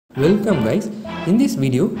Welcome guys, in this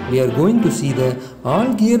video we are going to see the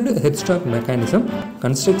all-geared headstock mechanism,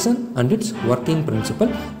 construction and its working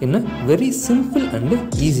principle in a very simple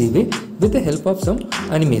and easy way with the help of some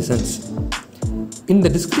animations. In the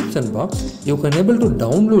description box you can able to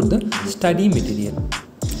download the study material.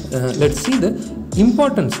 Let's see the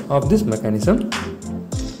importance of this mechanism.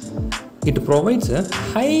 It provides a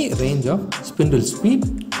high range of spindle speed,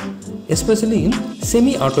 especially in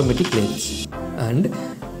semi-automatic lathes, and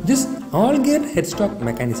this all-geared headstock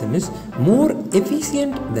mechanism is more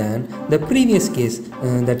efficient than the previous case,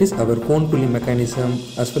 that is our cone pulley mechanism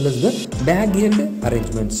as well as the bag-geared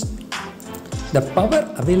arrangements. The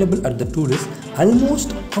power available at the tool is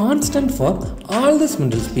almost constant for all the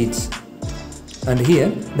spindle speeds, and here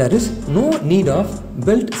there is no need of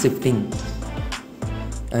belt shifting,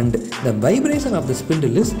 and the vibration of the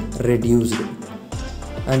spindle is reduced,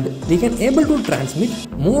 and we can able to transmit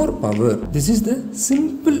more power. This is the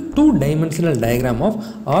simple two-dimensional diagram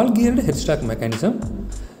of all-geared headstock mechanism.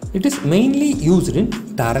 It is mainly used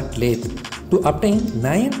in turret lathe to obtain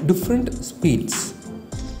 9 different speeds.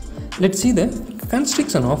 Let's see the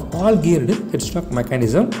construction of all-geared headstock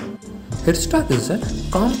mechanism. Headstock is a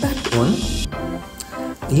compact one.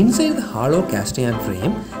 Inside the hollow cast iron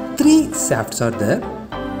frame, 3 shafts are there.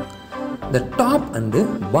 The top and the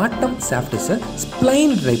bottom shaft is a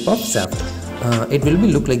spline type of shaft. It will be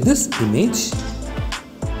look like this image,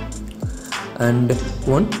 and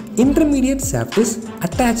one intermediate shaft is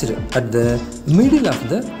attached at the middle of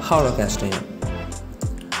the hollow cast iron.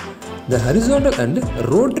 The horizontal and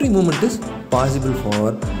rotary movement is possible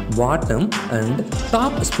for bottom and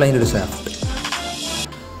top splined shaft.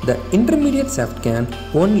 The intermediate shaft can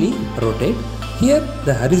only rotate. Here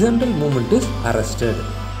the horizontal movement is arrested,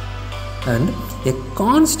 and a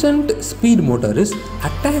constant speed motor is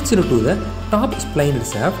attached to the top splined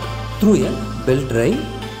shaft through a belt drive,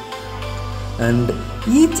 and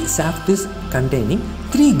each shaft is containing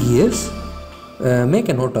 3 gears. Make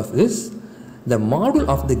a note of this. The module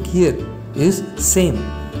of the gear is same.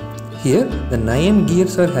 Here the 9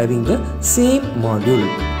 gears are having the same module.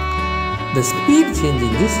 The speed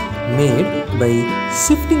changing is made by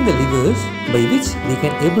shifting the levers, by which we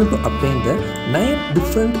can able to obtain the 9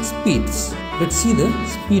 different speeds. Let's see the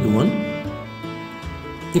speed 1.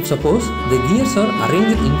 If suppose the gears are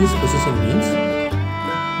arranged in this position, means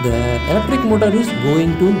the electric motor is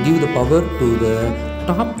going to give the power to the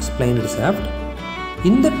top splined shaft.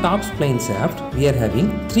 In the top spline shaft we are having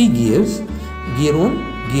 3 gears, gear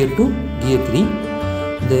 1, gear 2, gear 3.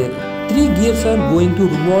 The 3 gears are going to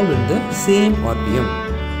revolve in the same RPM.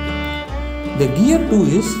 The gear 2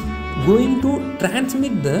 is going to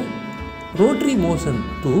transmit the rotary motion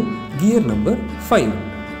to gear number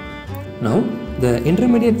 5. Now the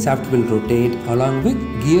intermediate shaft will rotate along with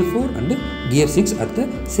gear 4 and gear 6 at the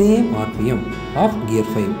same RPM of gear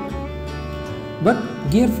 5. But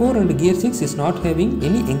gear 4 and gear 6 is not having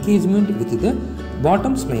any engagement with the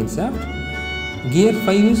bottom spline shaft. Gear 5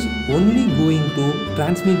 is only going to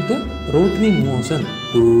transmit the rotary motion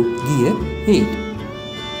to gear 8.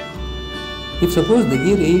 If suppose the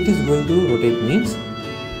gear 8 is going to rotate, means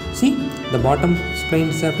see the bottom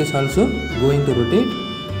spline shaft is also going to rotate,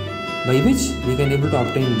 by which we can able to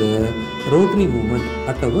obtain the rotary movement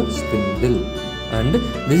at our spindle. And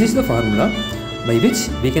this is the formula by which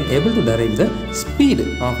we can able to derive the speed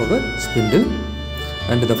of our spindle,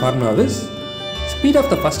 and the formula is speed of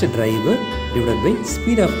the first driver divided by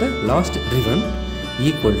speed of the last driven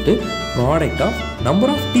equal to product of number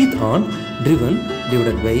of teeth on driven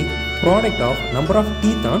divided by product of number of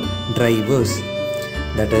teeth on drivers,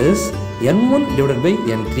 that is N1 divided by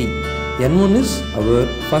N3. N1 is our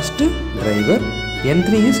first driver,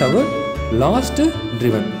 N3 is our last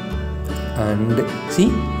driven. And see,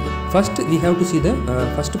 first we have to see the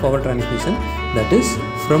first power transmission, that is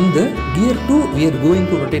from the gear 2 we are going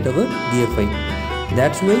to rotate our gear 5.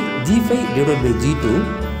 That's why G5 divided by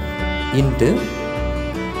G2 into,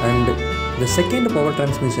 and the second power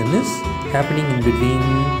transmission is happening in between.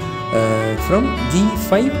 From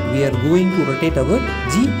G5 we are going to rotate our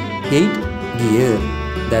G8 gear.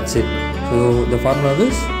 That's it. So the formula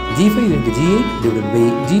is G5 into G8 divided by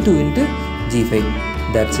G2 into G5.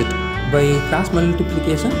 That's it. By cross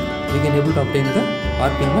multiplication we can able to obtain the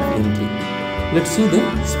RPM of N3. Let's see the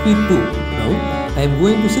speed 2. Now I am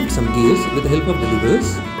going to shift some gears with the help of the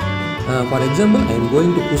levers. For example, I am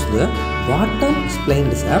going to push the bottom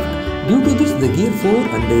splined shaft. Due to this, the gear 4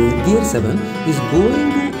 and gear 7 is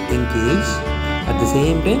going to engage. At the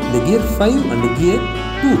same time, the gear 5 and gear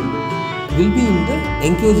 2 will be in the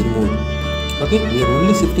engaged mode. Okay, we are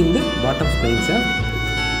only shifting the bottom spline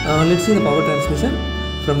shaft. Let's see the power transmission.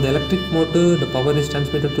 from the electric motor the power is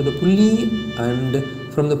transmitted to the pulley,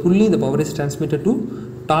 and from the pulley the power is transmitted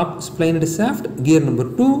to top splined shaft, gear number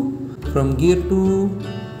 2. From gear 2,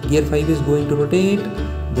 gear 5 is going to rotate,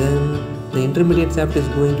 then the intermediate shaft is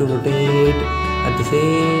going to rotate. At the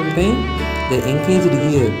same time, the engaged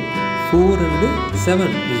gear 4 and 7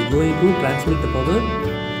 is going to transmit the power.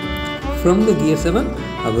 From the gear 7,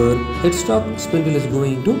 our headstock spindle is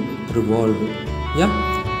going to revolve. Yeah,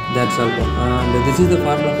 that's all. And this is the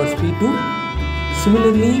formula for speed 2.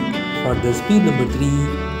 Similarly, for the speed number 3,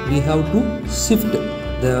 we have to shift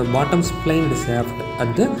the bottom splined shaft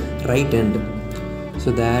at the right end,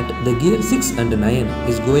 so that the gear 6 and 9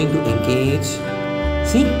 is going to engage.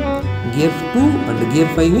 See, gear 2 and gear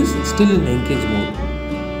 5 is still in engage mode.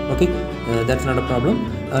 Okay, that's not a problem.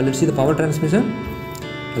 Let's see the power transmission.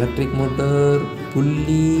 Electric motor,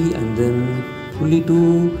 pulley, and then pulley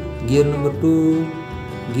 2, gear number 2,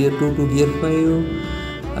 gear 2 to gear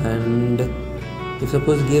 5. And if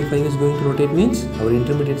suppose gear 5 is going to rotate, means our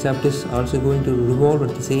intermediate shaft is also going to revolve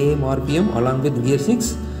at the same RPM along with gear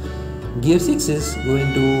 6. Gear 6 is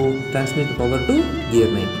going to transmit the power to gear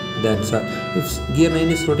 9. That's all. If gear 9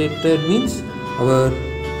 is rotated, means our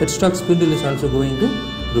headstock spindle is also going to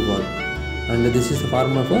revolve. And this is the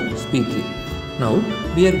formula for speed 3. Now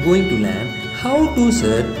we are going to learn how to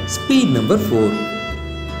set speed number 4.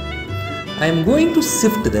 I am going to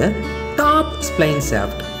shift the top spline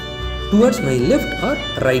shaft towards my left or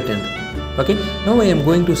right hand. Okay, now I am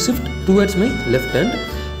going to shift towards my left hand.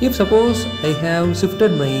 If suppose I have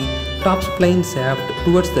shifted my top spline shaft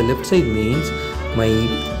towards the left side, means my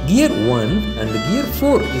gear 1 and gear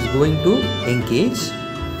 4 is going to engage,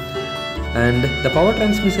 and the power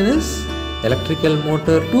transmission is electrical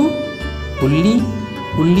motor to pulley,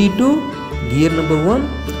 pulley to gear number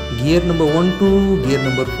 1, gear number 1 to gear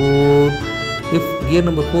number 4. If gear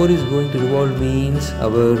number 4 is going to revolve, means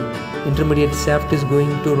our intermediate shaft is going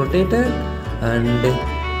to rotate, and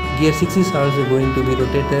gear 6 is also going to be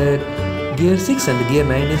rotated. Gear 6 and gear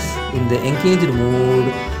 9 is in the engaged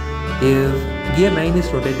mode. If gear 9 is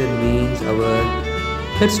rotated, means our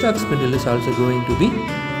headstock spindle is also going to be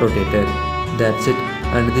rotated. That's it.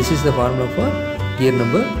 And this is the formula for gear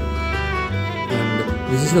number,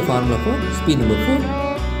 and this is the formula for speed number 4.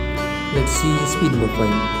 Let's see speed number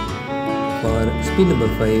 5. For speed number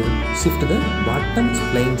 5, shift the bottom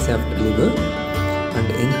spline shaft lever and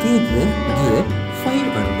engage the gear 5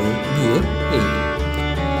 and gear 8.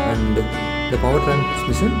 And the power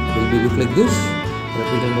transmission will be look like this.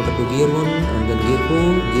 Electrical motor to gear 1 and then gear 4,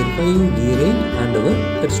 gear 5, gear 8 and our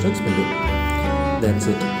headstock spindle. That's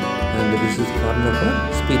it. And this is formula for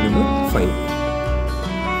speed number 5.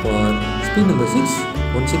 For speed number 6,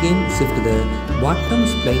 once again shift the bottom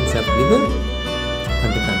spline shaft lever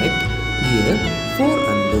and connect gear 4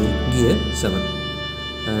 and gear 7.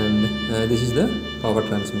 And this is the power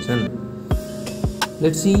transmission.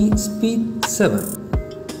 Let's see speed 7.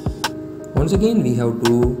 Once again we have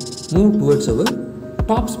to move towards our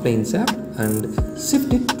top spline shaft and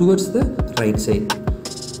shift it towards the right side,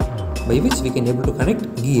 by which we can able to connect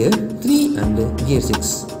gear 3 and gear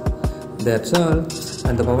 6. That's all.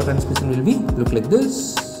 And the power transmission will be look like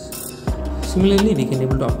this. Similarly, we can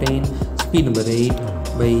able to obtain speed number 8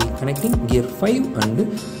 by connecting gear 5 and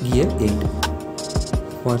gear 8.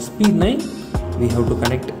 For speed 9, we have to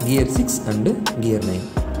connect gear 6 and gear 9.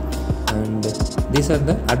 And these are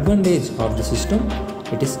the advantage of the system.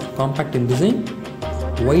 It is compact in design,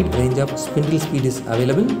 wide range of spindle speed is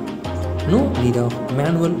available, no need of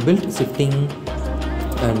manual belt shifting,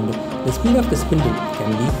 and the speed of the spindle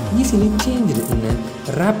can be easily changed in a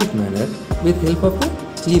rapid manner with help of the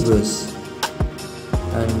levers.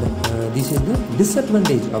 And this is the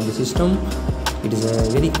disadvantage of the system. It is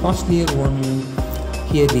a very costlier one.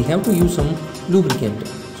 Here we have to use some lubricant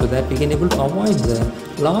so that we can able to avoid the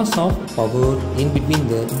loss of power in between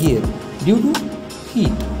the gear due to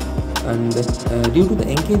heat, and due to the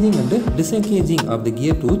engaging and disengaging of the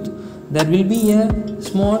gear tooth, there will be a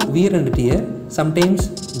small wear and tear. Sometimes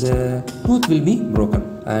the tooth will be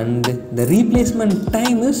broken and the replacement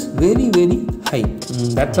time is very high.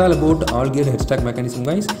 That's all about all gear headstock mechanism,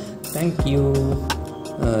 guys. Thank you.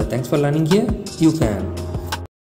 Thanks for learning here. You can